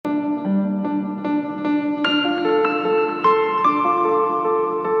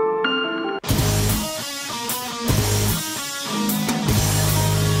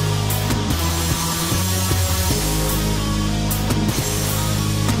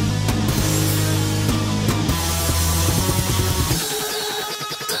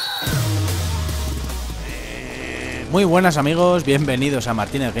Muy buenas amigos, bienvenidos a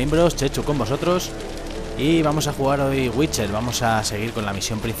Martínez Game Bros, XeXu con vosotros. Y vamos a jugar hoy Witcher, vamos a seguir con la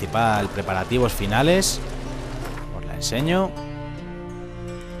misión principal, preparativos finales. Os la enseño.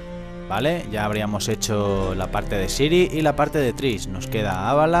 Vale, ya habríamos hecho la parte de Ciri y la parte de Trish. Nos queda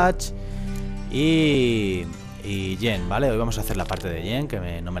Avalanche y Jen, ¿vale? Hoy vamos a hacer la parte de Jen,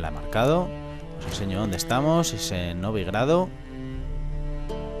 que no me la he marcado. Os enseño dónde estamos, es en Novigrado.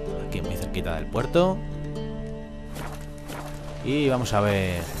 Aquí muy cerquita del puerto. Y vamos a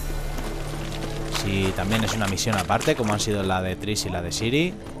ver si también es una misión aparte, como han sido la de Trish y la de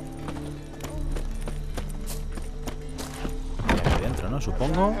Ciri. Aquí dentro, ¿no?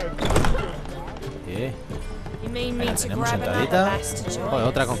 Supongo. Ahí la tenemos sentadita. Joder,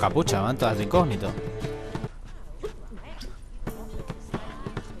 otra con capucha, van todas de incógnito.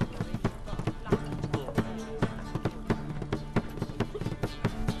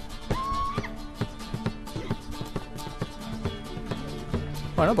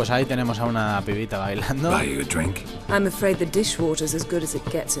 Bueno, pues ahí tenemos a una pibita bailando. I'm afraid the dishwater's as good as it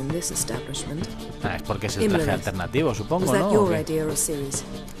gets in this establishment. Es porque es el traje alternativo, supongo, Was ¿no? that your idea or Ciri's?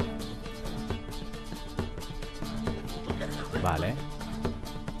 Vale.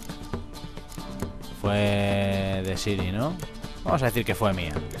 Fue de Ciri, ¿no? Vamos a decir que fue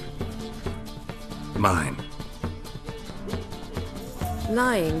mía. Mine.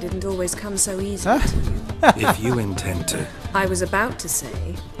 Lying didn't always come so easy. If you intend to. I was about to say,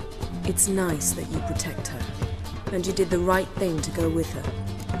 it's nice that you protect her, and you did the right thing to go with her.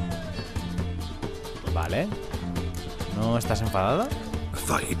 Vale. ¿No estás enfadada? I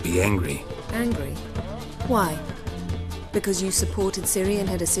thought you'd be angry. Angry? Why? Because you supported Ciri in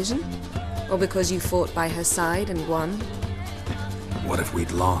her decision? Or because you fought by her side and won? What if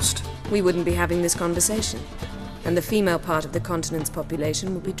we'd lost? We wouldn't be having this conversation, and the female part of the continent's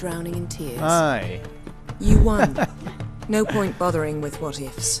population would be drowning in tears. Ay. You won. No point bothering with what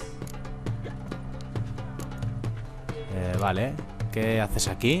ifs. Vale. ¿Qué haces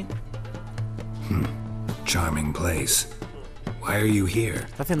aquí? Charming place. Why are you here?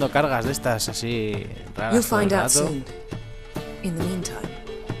 Está haciendo cargas de estas así raras. You'll todo el find out rato. soon. In the meantime,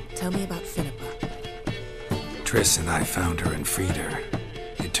 tell me about Philippa. Triss and I found her and freed her.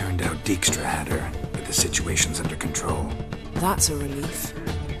 It turned out Dijkstra had her, but the situation's under control. That's a relief.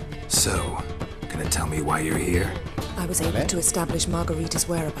 So, gonna tell me why you're here? I was able to establish Margarita's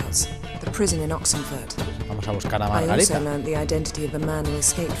whereabouts, the prison in Oxenfurt. Vamos a buscar a I also Margarita. learned the identity of the man who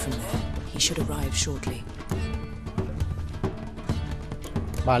escaped from there. He should arrive shortly.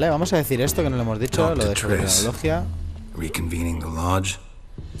 Vale, vamos a decir esto que no le hemos dicho, Talk lo to de sobre la Triss. logia. Reconvening the lodge?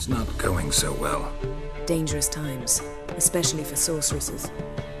 It's not going so well. Dangerous times, especially for sorceresses.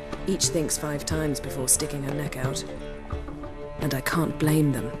 Each thinks 5 times before sticking her neck out. And I can't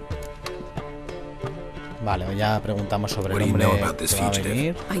blame them. Vale, ya preguntamos sobre What el do you know hombre about this que va a fugitive?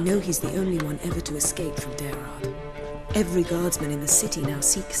 venir. I know he's the only one ever to escape from Derard. Every guardsman in the city now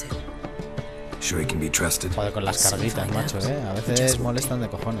seeks him. Sure he can be trusted? Joder, con las carguitas, macho, A veces molestan de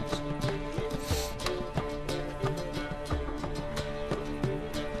cojones.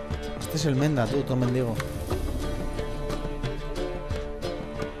 Este es el Menda, tú mendigo.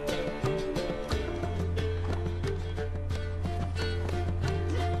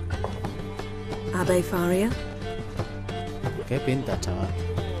 Abbe Faria? Qué pinta, chaval.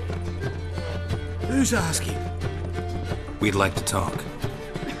 Who's asking? We'd like to talk.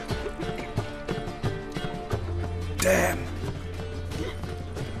 Damn.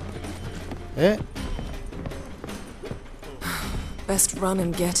 Best run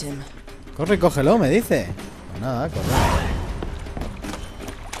and get him. Corre y cógelo, me dice. Pues nada, corre.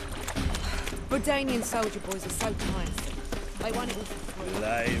 Bordanian soldier boys are so tiresome. They want it all for free.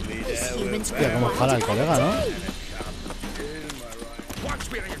 Hostia, cómo jala el colega, ¿no?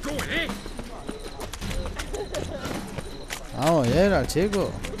 Vamos, era el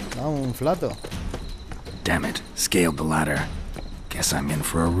chico. Vamos, un flato. Damn it, scaled the ladder. Guess I'm in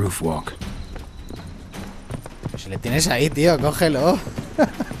for a roof walk. Pues si le tienes ahí, tío, cógelo.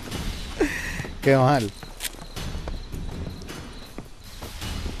 Qué mal.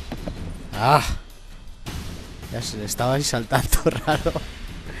 Ah. Ya se le estaba ahí saltando raro.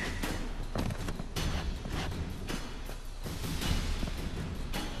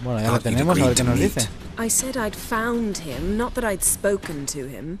 Bueno, ya lo tenemos, a ver qué nos dice. I said I'd found him, not that I'd spoken to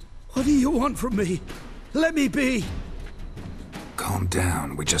him. What do you want from me? Let me be. Calm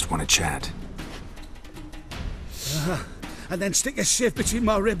down, we just want to chat. And then stick a sieve between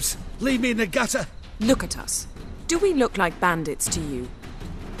my ribs. Leave me in the gutter. Look at us. Do we look like bandits to you?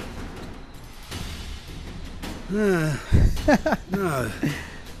 No.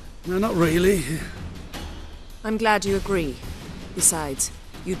 No, not really. I'm glad you agree. Besides,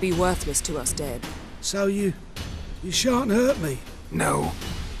 you'd be worthless to us dead. So you shan't hurt me. No.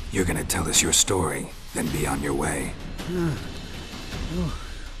 You're gonna tell us your story, then be on your way. Oh,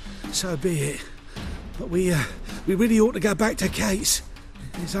 so be it. But we really ought to go back to Kate's.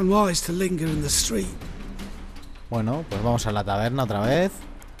 It's unwise to linger in the street. Bueno, pues vamos a la taberna otra vez.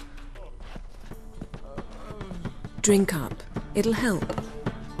 Drink up. It'll help.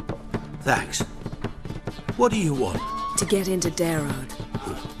 Thanks. What do you want? To get into Darod.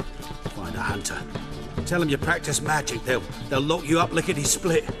 Find a hunter. Tell them you practice magic. They'll lock you up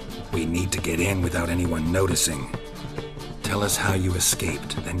lickety-split. We need to get in without anyone noticing. Tell us how you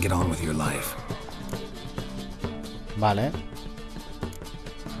escaped, then get on with your life. Vale.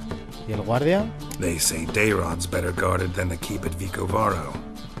 ¿Y el guardia? They say Dayrod's better guarded than the keep at Vicovaro.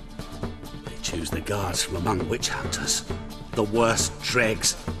 They choose the guards from among witch hunters. The worst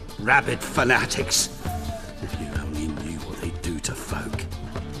dregs. Rabid fanatics. If you only knew what they do to folk.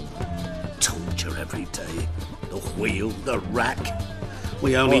 Torture every day. The wheel, the rack.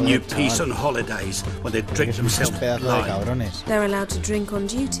 We only knew peace on holidays when they drink themselves blind. They're allowed to drink on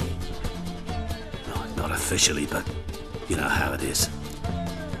duty? No, not officially, but you know how it is.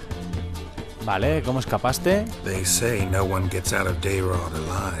 Vale, ¿cómo escapaste? They say no one gets out of Dayrod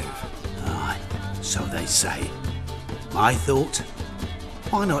alive. Aye, so they say. My thought,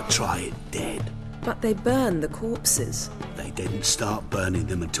 why not try it dead? But they burn the corpses. They didn't start burning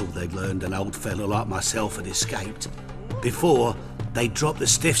them until they'd learned an old fellow like myself had escaped. Before, they dropped the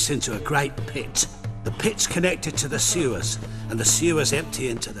stiffs into a great pit. The pit's connected to the sewers, and the sewers empty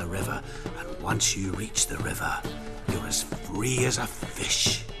into the river. And once you reach the river, you're as free as a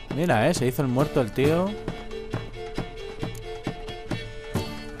fish. Mira, se hizo el muerto el tío.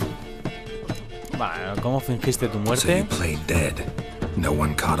 Vale, ¿cómo fingiste tu So muerte? you played dead. No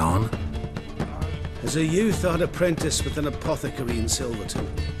one caught on? As a youth, I'd apprenticed with an apothecary in Silverton.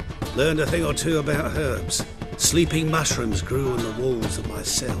 Learned a thing or two about herbs. Sleeping mushrooms grew on the walls of my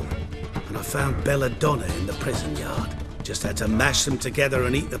cell. And I found belladonna in the prison yard. Just had to mash them together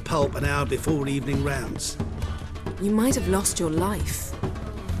and eat the pulp an hour before evening rounds. You might have lost your life.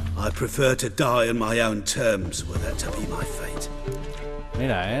 I prefer to die on my own terms, were that to be my fate.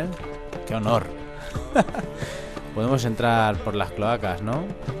 Mira, qué honor. Podemos entrar por las cloacas, ¿no?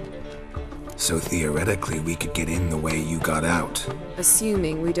 So theoretically we could get in the way you got out.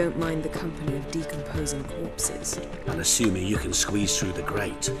 Assuming we don't mind the company of decomposing corpses. And assuming you can squeeze through the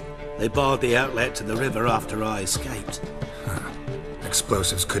grate. They barred the outlet to the river after I escaped.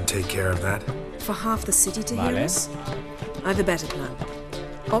 Explosives could take care of that. For half the city to Vale. hear us? I've a better plan.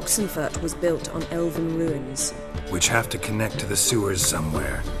 Oxenfurt was built on elven ruins. Which have to connect to the sewers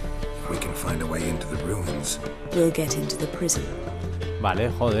somewhere. If we can find a way into the ruins. We'll get into the prison. Vale,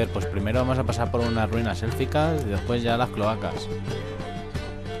 joder, pues primero vamos a pasar por unas ruinas élficas y después ya las cloacas.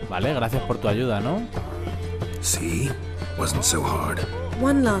 Vale, gracias por tu ayuda, ¿no? See? Wasn't so hard.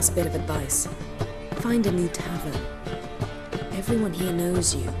 One last bit of advice. Find a new tavern. Everyone here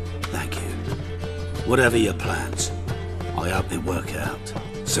knows you. Thank you. Whatever your plans, I hope they work out.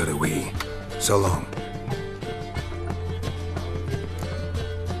 So do we. So long.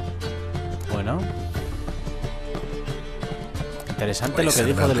 Bueno. Interesante lo que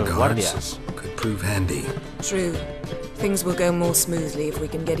dijo de los guardias. Could prove handy. True. Things will go more smoothly if we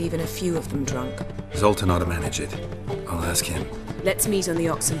can get even a few of them drunk. Zoltan ought to manage it. I'll ask him. Let's meet on the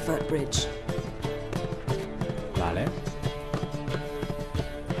Oxenfurt Bridge. Vale.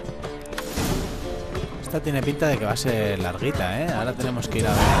 Esta tiene pinta de que va a ser larguita, ¿eh? Ahora tenemos que ir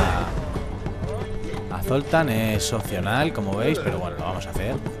a ver a Zoltan. Es opcional, como veis, pero bueno, lo vamos a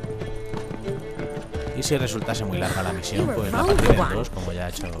hacer. Y si resultase muy larga la misión, pues la partiré en dos, como ya he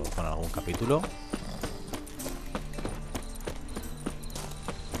hecho con algún capítulo.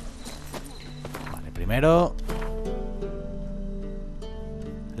 Vale, primero...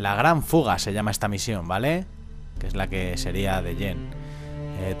 La gran fuga se llama esta misión, ¿vale? Que es la que sería de Jen.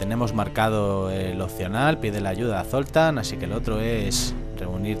 Tenemos marcado el opcional, pide la ayuda a Zoltan, así que el otro es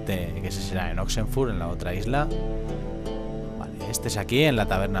reunirte, que ese será en Oxenfurt, en la otra isla. Vale, este es aquí, en la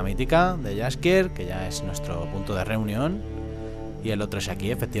taberna mítica de Jaskier, que ya es nuestro punto de reunión. Y el otro es aquí,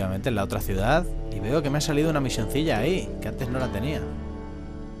 efectivamente, en la otra ciudad. Y veo que me ha salido una misioncilla ahí, que antes no la tenía.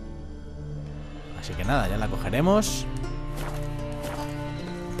 Así que nada, ya la cogeremos.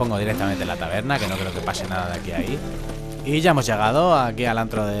 Pongo directamente en la taberna, que no creo que pase nada de aquí a ahí. Y ya hemos llegado aquí al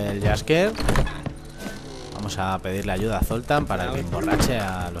antro del Jaskier. Vamos a pedirle ayuda a Zoltan para que emborrache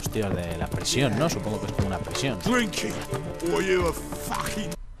a los tíos de la prisión, ¿no? Supongo que es como una prisión.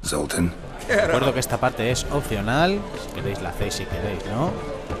 Zoltan. Recuerdo que esta parte es opcional. Si queréis la hacéis, si queréis, ¿no?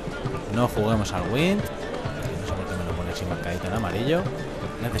 No juguemos al Wind. así marcadito en amarillo.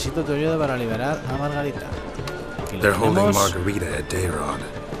 Necesito tu ayuda para liberar a Margarita. Aquí lo They're holding tenemos. Margarita at Dayrod.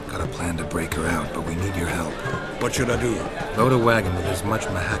 Got a plan to break her out, but we need your help. What should I do? Load a wagon with as much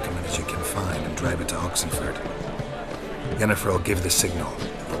mahakaman as you can find and drive it to Oxenford. Yennefer will give the signal.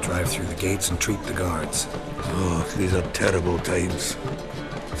 We'll drive through the gates and treat the guards. Oh, these are terrible times.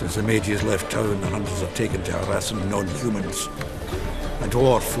 Since the mages left town, the hunters have taken to harassing non-humans. A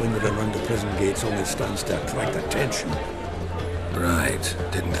dwarf lingering around the prison gates only stands to attract attention. Right.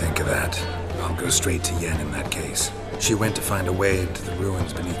 Didn't think of that. I'll go straight to Yen in that case. She went to find a way to the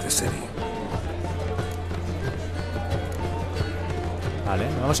ruins beneath the city. Vale,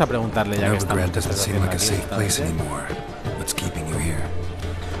 vamos a preguntarle ya que estamos. Novigrad doesn't seem like a aquí, safe place justamente. anymore. What's keeping you here?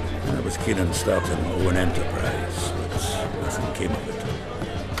 I was keen on starting my own enterprise, but nothing came of it.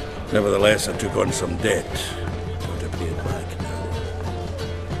 Nevertheless, I took on some debt. Got to pay it back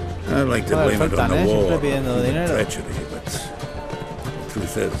now. I like to Joder, blame it on faltan, the war siempre pidiendo and dinero. treachery, but the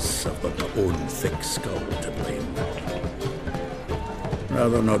truth is, I've got my own thick skull to blame.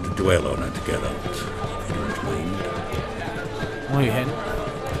 Rather not dwell on it, Geralt, if you don't mind. Muy bien.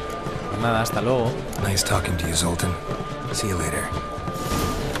 Pues nada, hasta luego. Nice talking to you, Zoltan. See you later.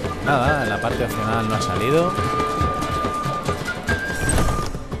 Nada, la parte opcional no ha salido.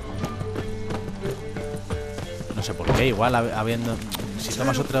 No sé por qué, igual habiendo... Si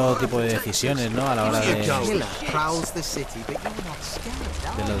tomas otro tipo de decisiones, ¿no? A la hora de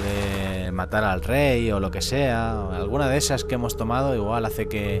lo de matar al rey o lo que sea. Alguna de esas que hemos tomado igual hace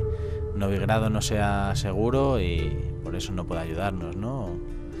que Novigrado no sea seguro y por eso no puede ayudarnos, ¿no?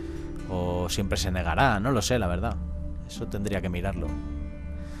 O siempre se negará, no lo sé, la verdad. Eso tendría que mirarlo.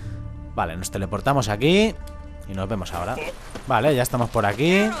 Vale, nos teleportamos aquí y nos vemos ahora. Vale, ya estamos por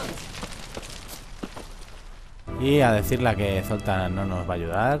aquí. Y a decirle a que Zoltan no nos va a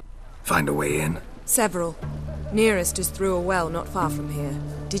ayudar. Find a way in. Several. Nearest is through a well not far from here.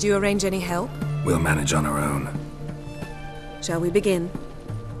 Did you arrange any help? We'll manage on our own. Shall we begin?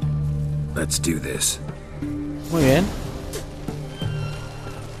 Let's do this. Muy bien.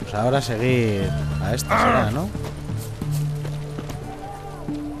 Pues ahora seguir a esta será, ¿no?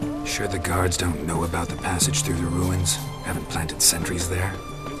 Sure the guards don't know about the passage through the ruins? Haven't planted sentries there?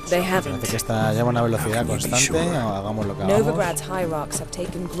 They haven't. Parece que esta lleva una velocidad constante. Hagamos lo que hagamos. Novigrad's hierarchs have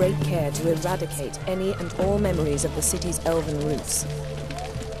taken great care to eradicate any and all memories of the city's elven roots.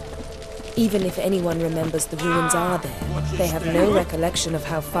 Even if anyone remembers the ruins are there, they have no recollection of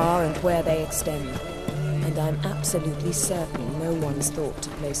how far and where they extend. And I'm absolutely certain no one's thought to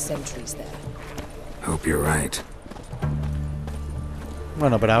place sentries there. Hope you're right.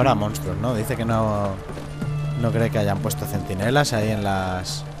 Bueno, pero habrá monstruos, ¿no? Dice que no cree que hayan puesto centinelas ahí en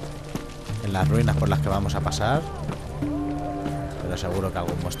las ruinas por las que vamos a pasar. Pero seguro que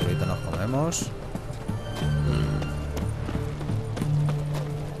algún monstruito nos comemos.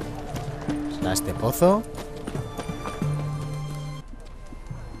 Será este pozo.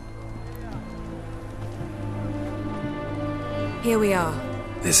 Here we are.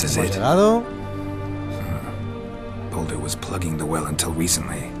 This is Hemos it. llegado. Boulder was plugging the well until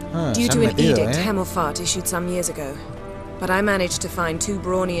recently. Ah, Due se han to an metido, edict ¿eh? Hemmelfart issued some years ago. But I managed to find two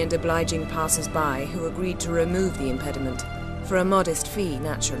brawny and obliging passers-by who agreed to remove the impediment. For a modest fee,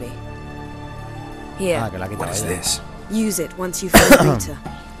 naturally. Here, Ah, que la ha quitado What is ella. this? use it once you find Rita.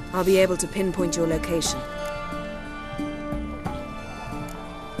 I'll be able to pinpoint your location.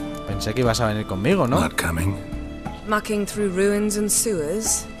 Pensé que ibas a venir conmigo, ¿no? Not coming. Mucking through ruins and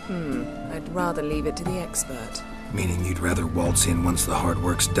sewers? I'd rather leave it to the expert. Meaning you'd rather waltz in once the hard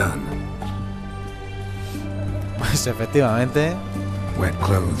work's done. Pues efectivamente. Wet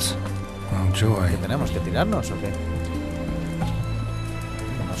clothes. Oh, joy. ¿Qué tenemos que tirarnos o qué?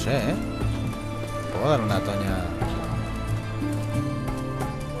 No sé, ¿eh? Puedo dar una toña.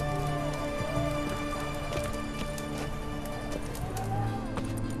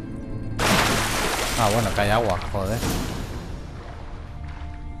 Ah, bueno, que hay agua, joder.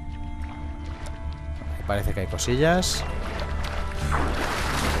 Aquí parece que hay cosillas.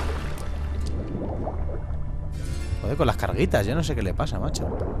 Joder, con las carguitas, yo no sé qué le pasa, macho.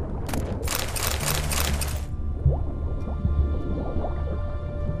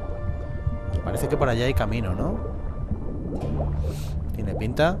 Parece que por allá hay camino, ¿no? Tiene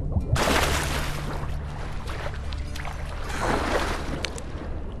pinta.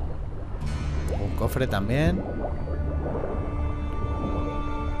 Un cofre también.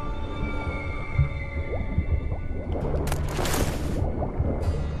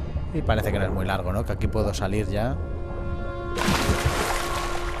 Y parece que no es muy largo, ¿no? Que aquí puedo salir ya.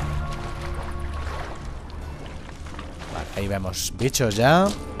 Vale, ahí vemos bichos ya.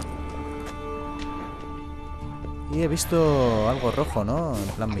 Y Aquí he visto algo rojo, ¿no? En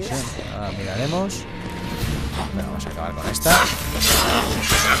plan misión. Ahora miraremos. Bueno, vamos a acabar con esta.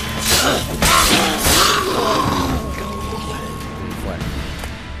 Bueno.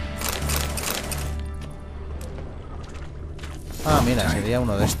 Ah, mira, sería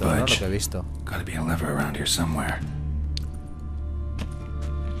uno de estos, ¿no? Lo que he visto.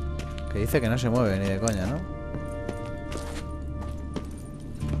 Que dice que no se mueve ni de coña, ¿no?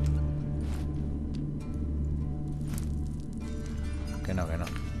 Que no, que no.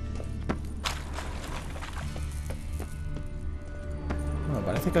 Bueno,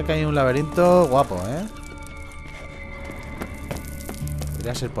 parece que aquí hay un laberinto guapo, ¿eh?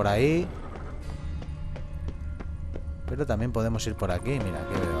 Podría ser por ahí. Pero también podemos ir por aquí. Mira,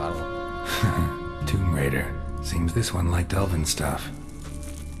 aquí veo algo. Tomb Raider. Seems this one liked elven stuff.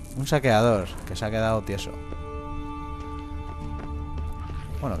 Un saqueador que se ha quedado tieso.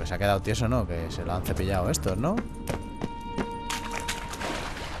 Bueno, que se ha quedado tieso, no, que se lo han cepillado estos, ¿no?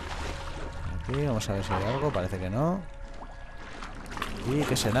 Aquí, vamos a ver si hay algo. Parece que no. ¿Y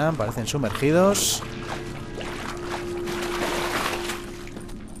qué serán? Parecen sumergidos.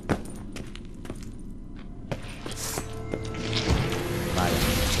 Vale,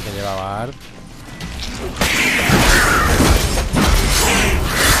 eso que llevaba Art.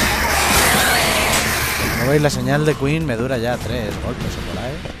 Como veis, la señal de Queen me dura ya 3 golpes o por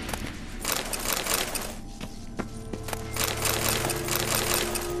ahí.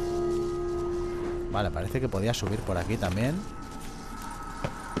 Vale, parece que podía subir por aquí también.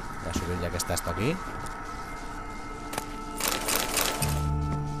 Voy a subir ya que está esto aquí.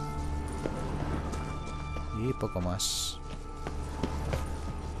 Y poco más.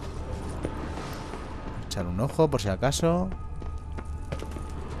 Echar un ojo por si acaso.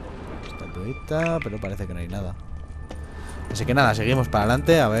 Estatuita, pero parece que no hay nada. Así que nada, seguimos para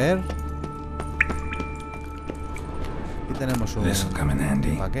adelante, a ver. Aquí tenemos un...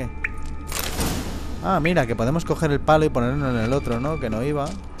 ¿Para qué? Ah, mira, que podemos coger el palo y ponerlo en el otro, ¿no? Que no iba.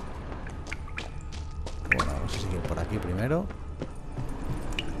 Bueno, vamos a seguir por aquí primero.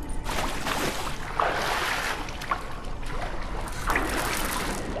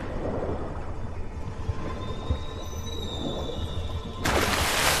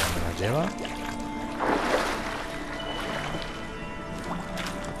 ¿Dónde nos lleva?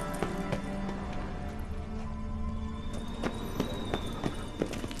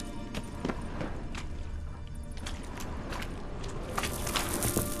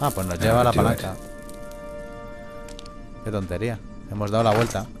 Ah, pues nos lleva a la palanca. Qué tontería. Hemos dado la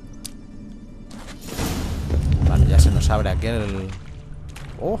vuelta. Vale, ya se nos abre aquí el...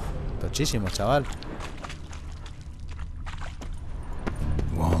 ¡Oh! Tochísimo, chaval.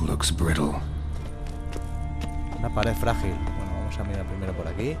 Wall looks brittle. Una pared frágil. Bueno, vamos a mirar primero por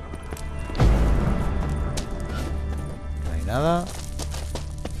aquí. No hay nada.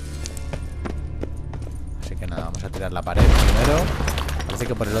 Así que nada, vamos a tirar la pared primero. Parece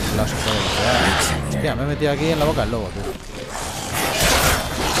que por el otro lado se puede bloquear. Hostia, me he metido aquí en la boca del lobo, tío.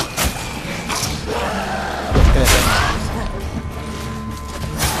 Pues que depende.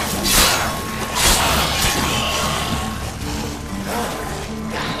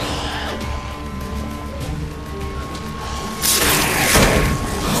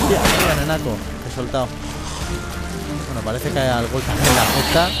 Hostia, mira, nenaco. He soltado. Bueno, parece que al golpe de la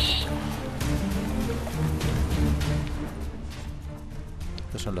puta.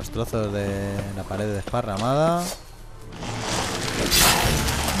 Estos son los trozos de la pared desparramada.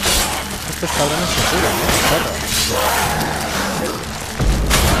 Estos cabrones se curan, perros.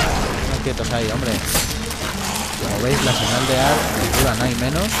 No quietos ahí, hombre. Como veis, la señal de AR me dura nada y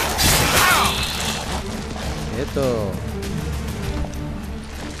menos. Quieto.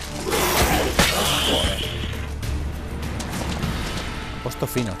 Joder. Puesto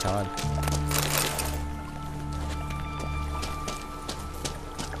fino, chaval.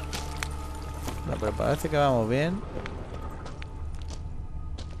 No, pero parece que vamos bien.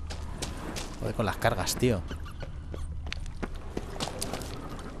 Joder, con las cargas, tío.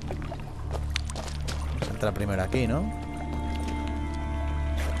 Vamos a entrar primero aquí, ¿no?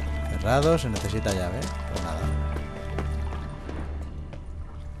 Cerrado, se necesita llave. Pues nada.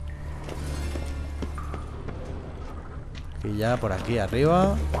 Y ya por aquí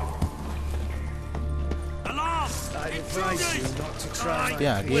arriba.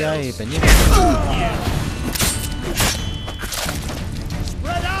 Hostia, aquí hay peñitos.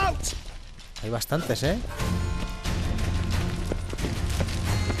 Hay bastantes, ¿eh?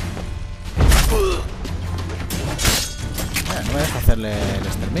 Mira, no me deja hacerle el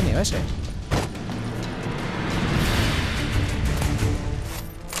exterminio ese.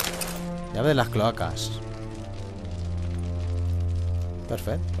 Llave de las cloacas.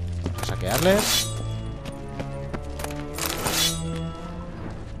 Perfecto. Vamos a saquearles.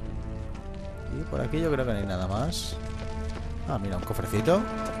 Y por aquí yo creo que no hay nada más. Ah, mira, un cofrecito.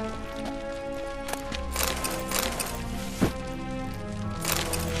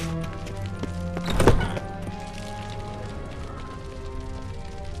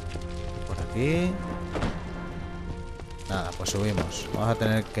 Por aquí. Nada, pues subimos. Vamos a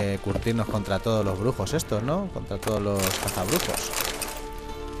tener que curtirnos contra todos los brujos estos, ¿no? Contra todos los cazabrujos.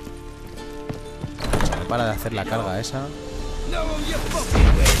 Se me para de hacer la carga esa.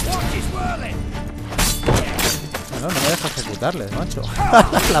 No me deja ejecutarles, macho.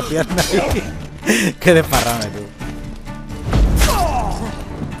 La pierna ahí. Qué desparrame, tú.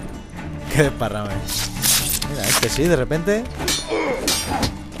 Qué desparrame. Mira, este sí, de repente.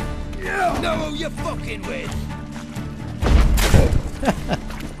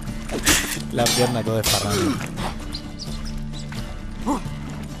 La pierna todo desparrame.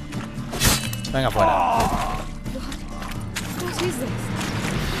 Venga, fuera.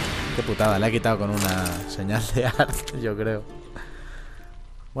 Qué putada, le he quitado con una señal de arte, yo creo.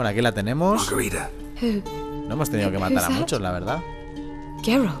 Bueno, aquí la tenemos. No hemos tenido que matar a muchos, la verdad.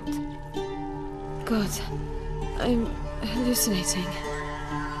 Geralt. God, I'm hallucinating.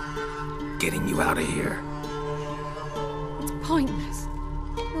 Getting you out of here. Pointless.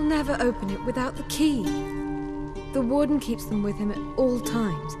 We'll never open it without the key. The warden keeps them with him at all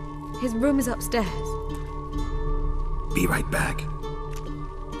times. His room is upstairs. Be right back.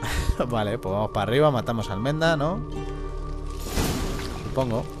 Vale, pues vamos para arriba, matamos a Almenda, ¿no?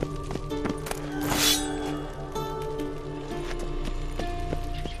 Supongo.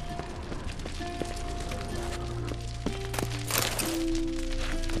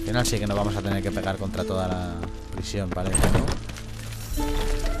 Al final sí que nos vamos a tener que pegar contra toda la prisión, parece, ¿no?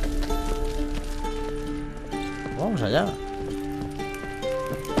 Vamos allá.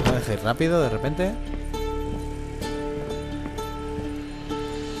 Voy a dejar rápido de repente.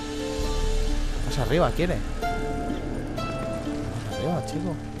 Más arriba, quiere. Más arriba,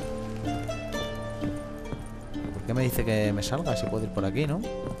 chico. ¿Por qué me dice que me salga si puedo ir por aquí, no?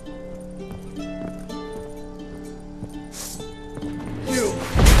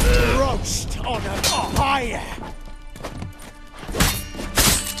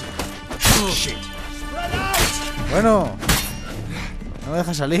 Bueno, no me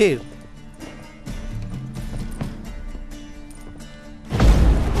deja salir.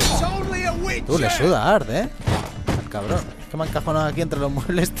 Tú, le suda hard, ¿eh? El cabrón. Es que me han encajonado aquí entre los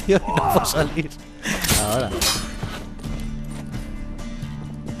muebles, tío, y no puedo salir. Ahora.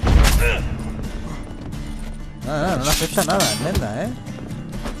 Nada, no le afecta nada, Almenda, ¿eh?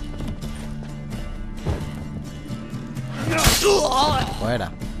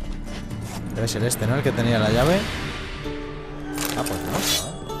 Fuera. Debe ser este, ¿no? El que tenía la llave. Ah, pues no.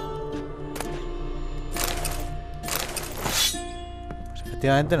 Pues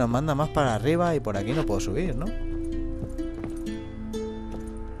efectivamente nos manda más para arriba y por aquí no puedo subir, ¿no?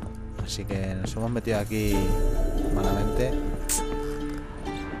 Así que nos hemos metido aquí malamente.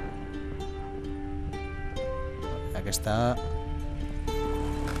 Aquí está.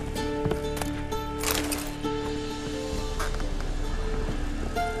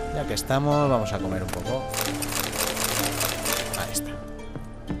 Ya que estamos, vamos a comer un poco. Ahí está.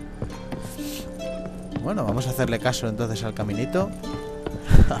 Bueno, vamos a hacerle caso entonces al caminito.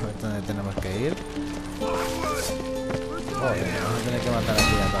 A ver dónde tenemos que ir. Joder, vamos a tener que matar aquí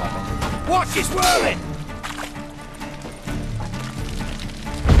a toda la gente.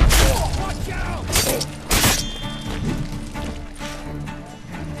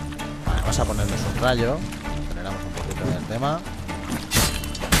 Vale, vamos a ponernos un rayo. Aceleramos un poquito del tema.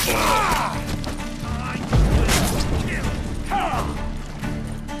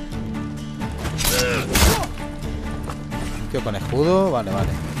 ¿Qué con escudo? Vale, vale.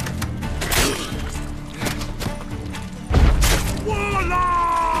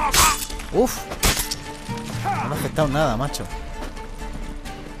 Uf. No me ha afectado nada, macho.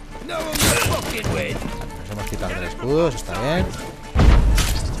 Nos hemos quitado el escudo, eso está bien.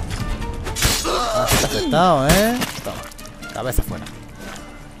 Ah, se te ha afectado, ¿eh? Toma, cabeza fuera.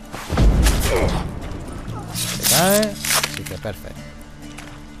 Se cae. Así que perfecto.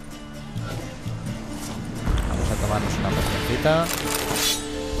 Vamos a tomarnos una pocioncita.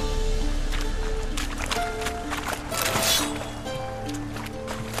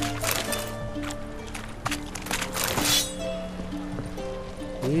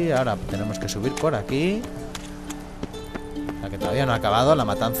 Y ahora tenemos que subir por aquí. La que todavía no ha acabado, la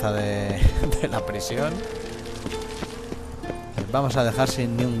matanza de la prisión. Les vamos a dejar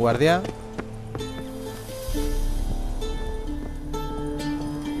sin ni un guardia.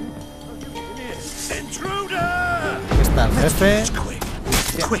 jefe.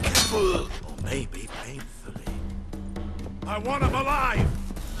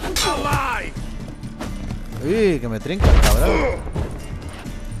 Uy, que me trinca el cabrón.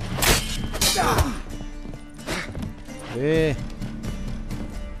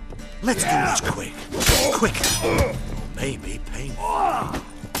 Let's do this quick. Quick. Maybe painful.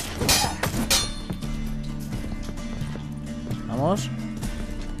 Vamos.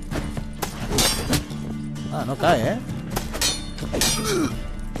 Ah, no cae,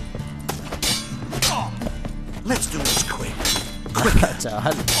 Let's do this quick.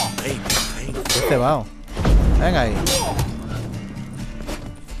 Chaval. Maybe painful. Qué cebao. Venga ahí.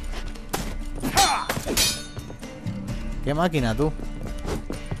 Qué máquina, tú.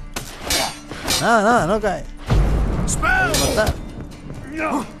 Nada, no cae. Voy a matar.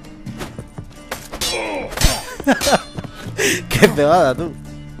 Qué cebada, tú.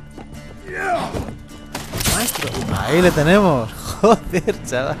 Maestro. Ahí le tenemos. Joder,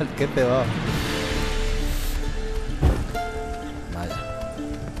 chaval, qué cebado. Vaya.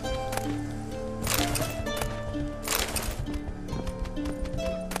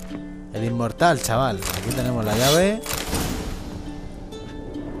 El inmortal, chaval. Aquí tenemos la llave.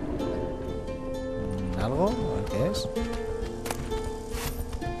 ¿Algo? A ver qué es.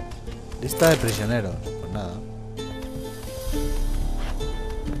 Lista de prisioneros. Pues nada.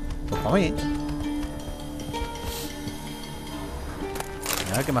 Pues para mí.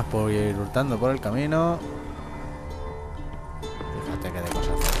 A ver qué más puedo ir hurtando por el camino. Fíjate que de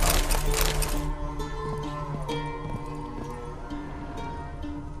cosas.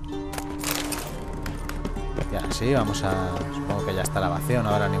 Ya, sí, vamos a... Supongo que ya está la vacía, no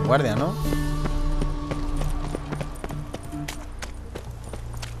habrá ni guardia, ¿no?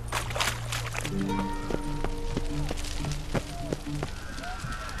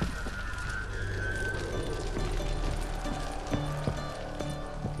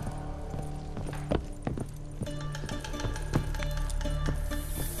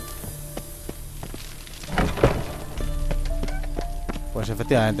 Pues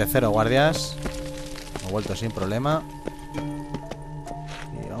efectivamente, 0 guardias. Me he vuelto sin problema.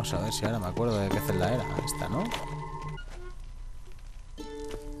 Y vamos a ver si ahora me acuerdo de qué celda era. Esta, ¿no?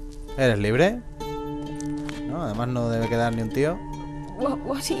 ¿Eres libre? No, además no debe quedar ni un tío. What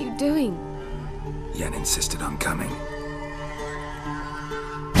are you doing? Yen insisted on coming.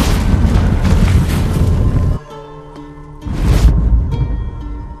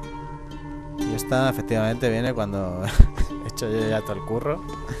 Y esta efectivamente viene cuando he hecho yo ya todo el curro.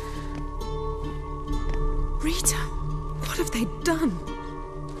 Rita, what have they done?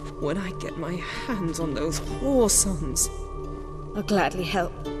 When I get my hands on those whore sons, I'll gladly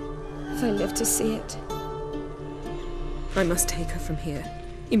help, if I live to see it. I must take her from here,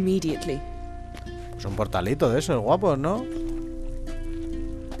 immediately. Pues un portalito de esos guapos, ¿no?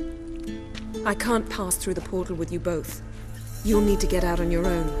 I can't pass through the portal with you both. You'll need to get out on your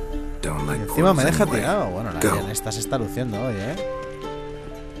own. Don't like Encima me portals deja anyway. tirado. Bueno, la Go. Jen esta se está luciendo hoy, ¿eh?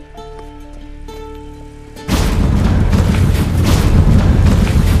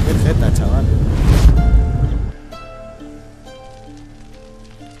 Qué jeta, chaval.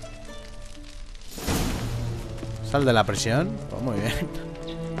 Sal de la prisión. Pues muy bien.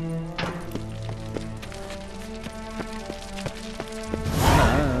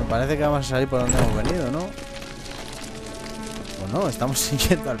 Parece que vamos a salir por donde hemos venido, ¿no? Pues no, estamos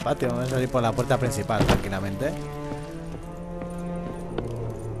siguiendo al patio. Vamos a salir por la puerta principal, tranquilamente.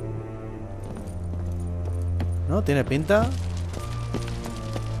 ¿No? ¿Tiene pinta?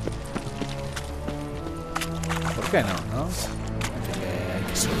 ¿Por qué no? ¿No? Parece que hay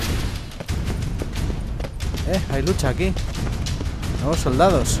que subir. Hay lucha aquí. Nuevos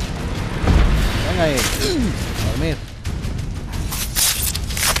soldados. Venga ahí. A dormir.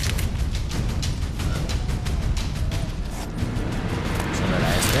 Solo era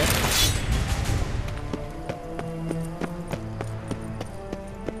este.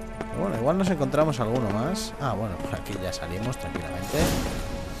 Bueno, igual nos encontramos alguno más. Ah, bueno, por aquí ya salimos tranquilamente.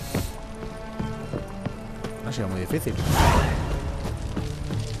 No ha sido muy difícil.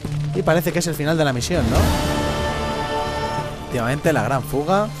 Y parece que es el final de la misión, ¿no? Efectivamente, la gran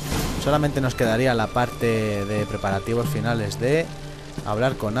fuga. Solamente nos quedaría la parte de preparativos finales de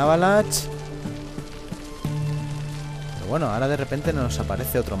hablar con Avalanche. Pero bueno, ahora de repente nos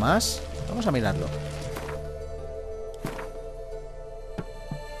aparece otro más. Vamos a mirarlo.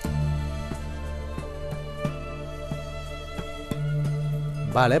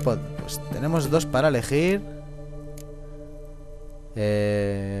 Vale, pues tenemos dos para elegir.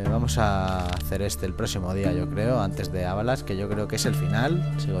 Vamos a hacer este el próximo día, yo creo, antes de Avalanche, que yo creo que es el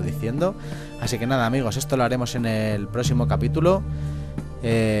final, sigo diciendo. Así que nada, amigos, esto lo haremos en el próximo capítulo.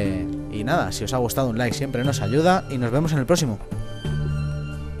 Y nada, si os ha gustado, un like siempre nos ayuda y nos vemos en el próximo.